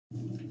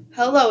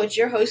Hello, it's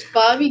your host,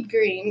 Bobby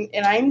Green,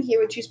 and I'm here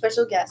with two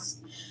special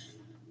guests,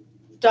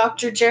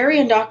 Dr. Jerry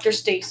and Dr.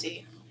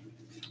 Stacy.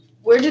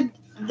 We're going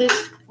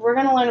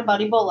to learn about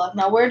Ebola.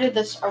 Now, where did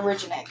this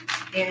originate?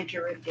 It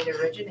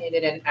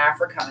originated in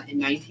Africa in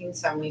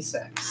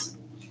 1976.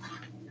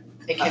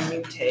 It can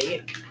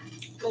mutate.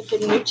 It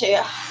can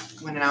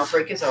mutate. When an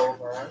outbreak is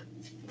over,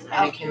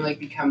 and it can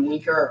become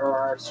weaker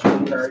or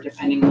stronger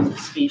depending on the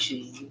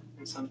species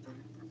or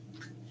something.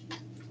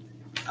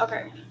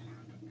 Okay.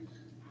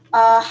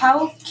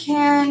 How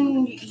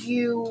can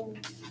you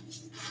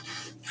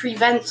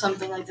prevent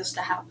something like this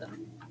to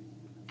happen?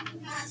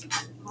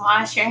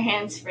 Wash your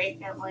hands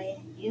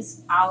frequently.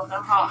 Use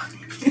alcohol.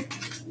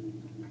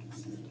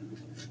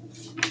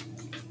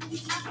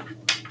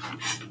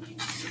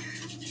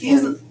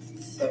 Use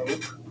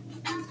soap.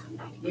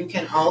 You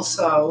can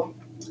also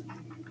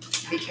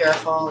be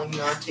careful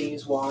not to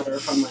use water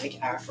from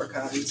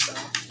Africa and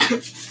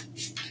stuff.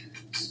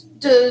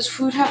 Does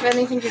food have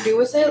anything to do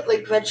with it,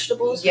 like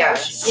vegetables?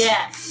 Yes.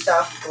 Yes.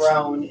 Stuff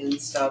grown and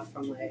stuff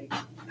from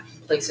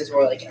places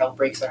where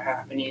outbreaks are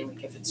happening,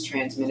 if it's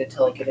transmitted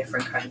to a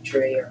different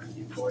country or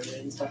imported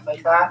and stuff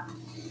like that,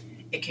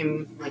 it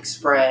can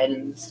spread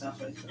and stuff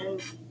like that.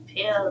 And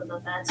peel the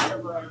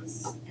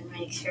vegetables and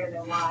make sure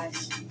they're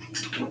washed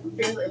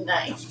really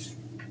nice.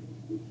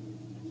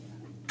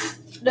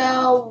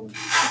 Now,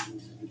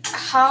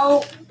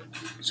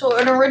 so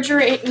it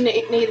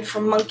originated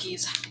from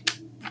monkeys.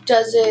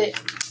 Does it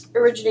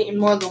originate in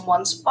more than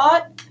one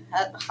spot?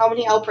 How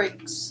many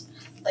outbreaks?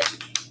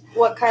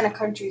 What kind of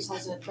countries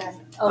has it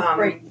been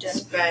outbreaked in?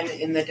 It's been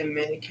in the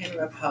Dominican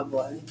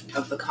Republic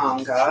of the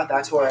Congo.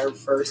 That's where it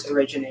first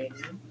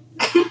originated.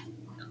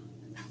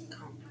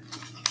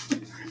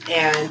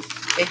 And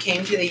it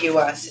came to the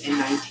U.S. in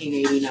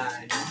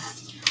 1989.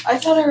 I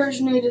thought it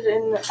originated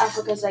in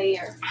Africa,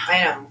 Zaire.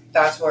 I know.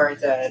 That's where it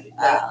did.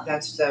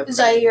 That's the... Is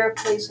Zaire a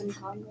place in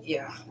Congo?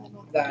 Yeah,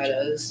 that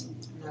is.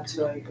 That's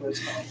where it was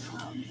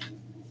from.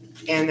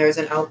 And there's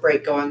an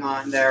outbreak going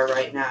on there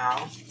right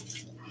now.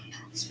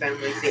 It's been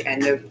the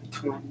end of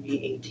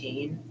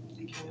 2018.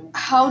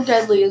 How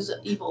deadly is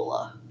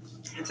Ebola?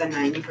 It's a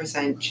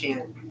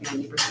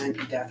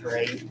 90% death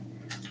rate.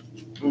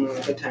 Only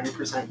a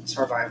 10%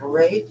 survival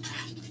rate.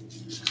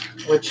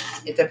 Which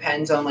it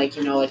depends on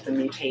the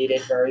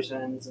mutated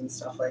versions and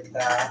stuff like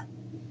that.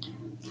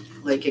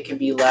 It can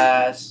be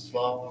less,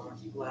 lower,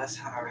 less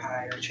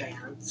higher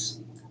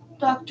chance.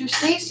 Dr.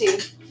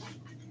 Stacy,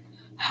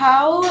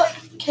 how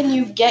can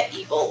you get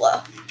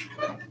Ebola?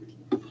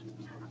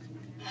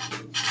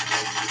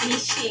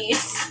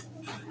 Species.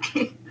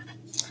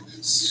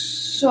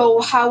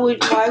 So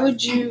why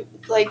would you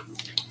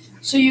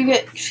so you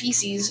get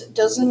feces,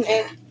 doesn't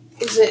it,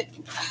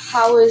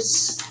 how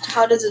does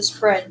it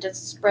spread? Does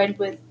it spread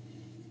with,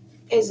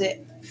 is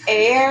it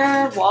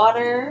air,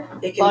 water,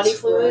 it can body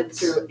spread fluids?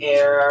 Through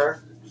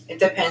air. It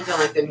depends on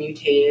the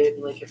mutated,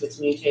 if it's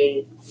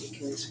mutated, it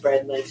can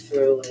spread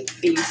through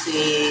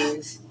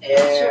feces, air.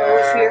 So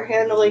if you're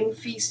handling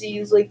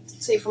feces,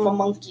 say from a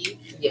monkey,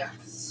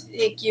 yes,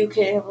 you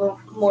can have a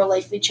more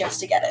likely chance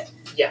to get it.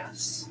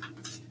 Yes.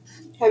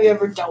 Have you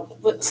ever dealt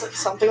with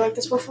something like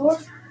this before?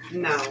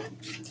 No.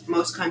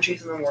 Most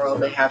countries in the world,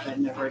 they haven't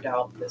never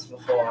dealt with this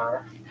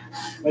before,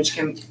 it's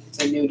a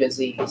new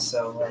disease,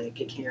 so it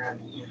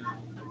can't,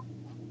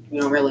 we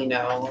don't really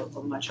know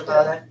much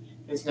about it.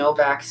 There's no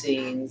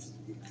vaccines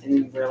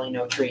and really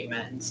no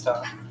treatment and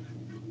stuff.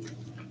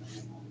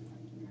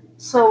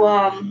 So,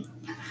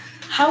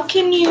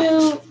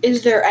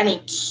 is there any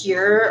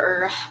cure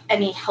or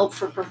any help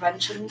for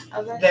prevention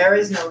of it? There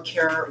is no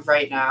cure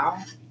right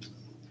now,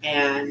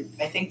 and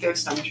I think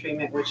there's some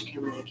treatment which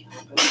can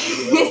help us a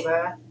little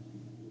bit.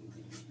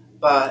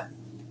 But,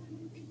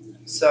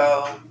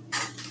 so...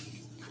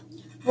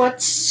 What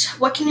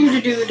can you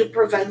do to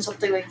prevent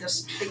something like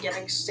this from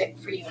getting sick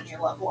for you and your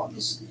loved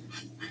ones?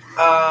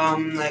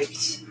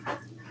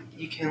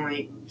 You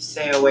can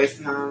stay away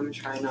from them.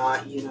 Try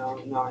not to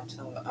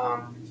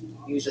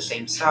use the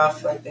same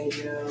stuff like they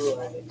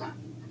do.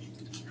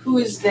 Who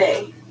is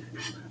they?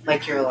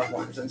 Your loved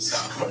ones and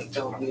stuff.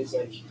 Don't use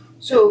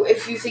So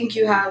if you think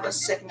you have a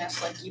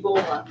sickness like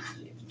Ebola,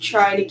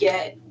 try to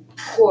get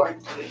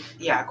quarantine.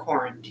 Yeah,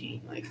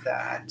 quarantine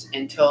that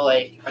until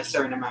a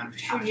certain amount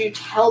of time. Should you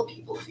tell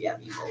people if you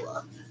have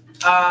Ebola?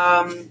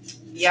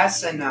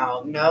 Yes and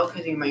no. No,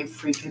 because you might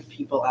freak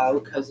people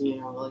out because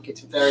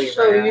it's very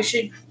So rare. you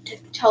should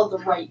tell the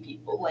right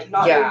people,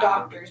 not your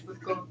doctors, but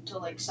go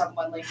to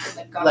someone in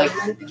the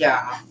government.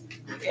 Yeah.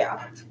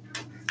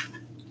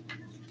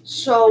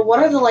 So what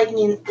are the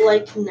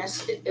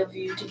likeliness of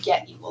you to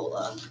get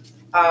Ebola?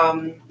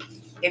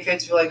 If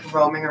it's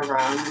roaming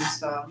around and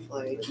stuff,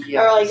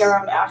 yes. Or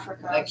around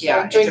Africa.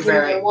 Drinking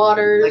their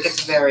waters.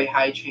 It's a very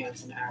high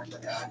chance in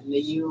Africa. In the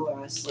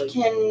U.S.,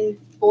 Can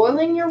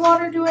boiling your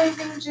water do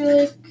anything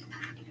to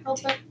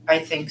help it? I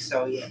think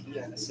so. Yeah.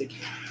 Yes, it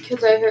can.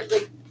 Because I heard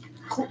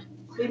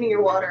cleaning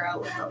your water out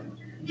would help.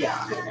 Yeah.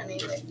 Clean any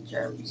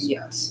germs.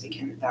 Yes, that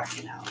can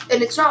help.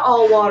 And it's not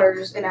all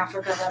waters in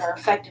Africa that are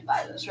affected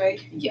by this,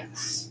 right?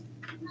 Yes.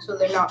 So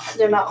they're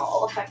not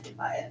all affected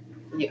by it.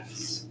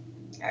 Yes.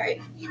 All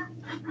right.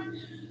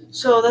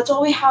 So that's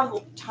all we have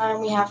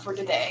for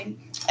today.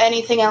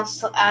 Anything else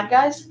to add,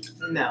 guys?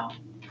 No.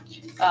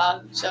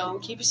 So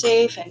keep it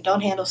safe and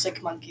don't handle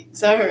sick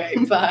monkeys. All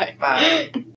right. Bye. Bye.